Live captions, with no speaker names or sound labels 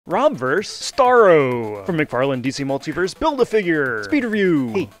Robverse STARRO from McFarlane DC Multiverse Build-A-Figure Speed Review.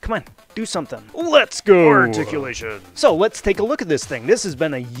 Hey, come on, do something. Let's go! Articulation. So let's take a look at this thing. This has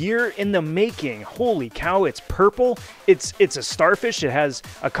been a year in the making. Holy cow, it's purple. It's a starfish. It has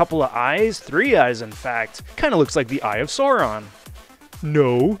a couple of eyes, 3 eyes in fact. Kind of looks like the Eye of Sauron.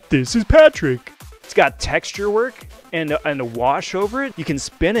 No, this is Patrick. It's got texture work and a wash over it. You can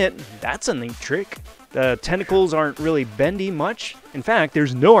spin it. That's a neat trick. The tentacles aren't really bendy much. In fact,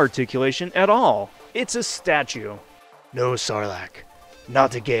 there's no articulation at all. It's a statue. No, Sarlacc.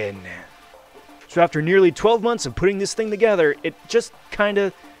 Not again. So after nearly 12 months of putting this thing together, it just kind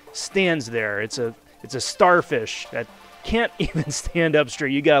of stands there. It's a starfish that can't even stand up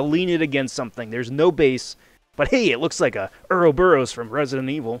straight. You gotta lean it against something. There's no base. But hey, it looks like a Ouroboros from Resident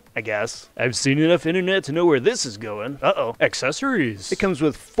Evil, I guess. I've seen enough internet to know where this is going. Uh-oh. Accessories. It comes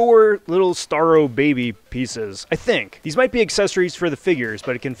with 4 little STARRO baby pieces, I think. These might be accessories for the figures,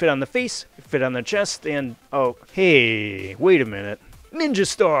 but it can fit on the face, fit on the chest, and... oh, hey, wait a minute. Ninja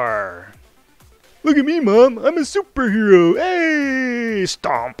Star! Look at me, Mom. I'm a superhero. Hey!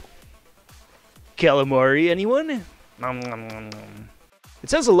 Stomp. Calamari, anyone? Nom, nom, nom, nom. It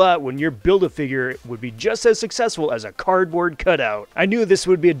says a lot when your Build-A-Figure would be just as successful as a cardboard cutout. I knew this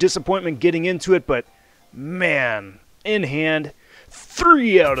would be a disappointment getting into it, but man, in hand,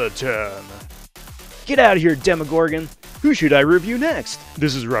 3 out of 10. Get out of here, Demogorgon. Who should I review next?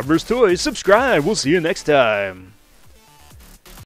 This is Robverse Toys. Subscribe. We'll see you next time.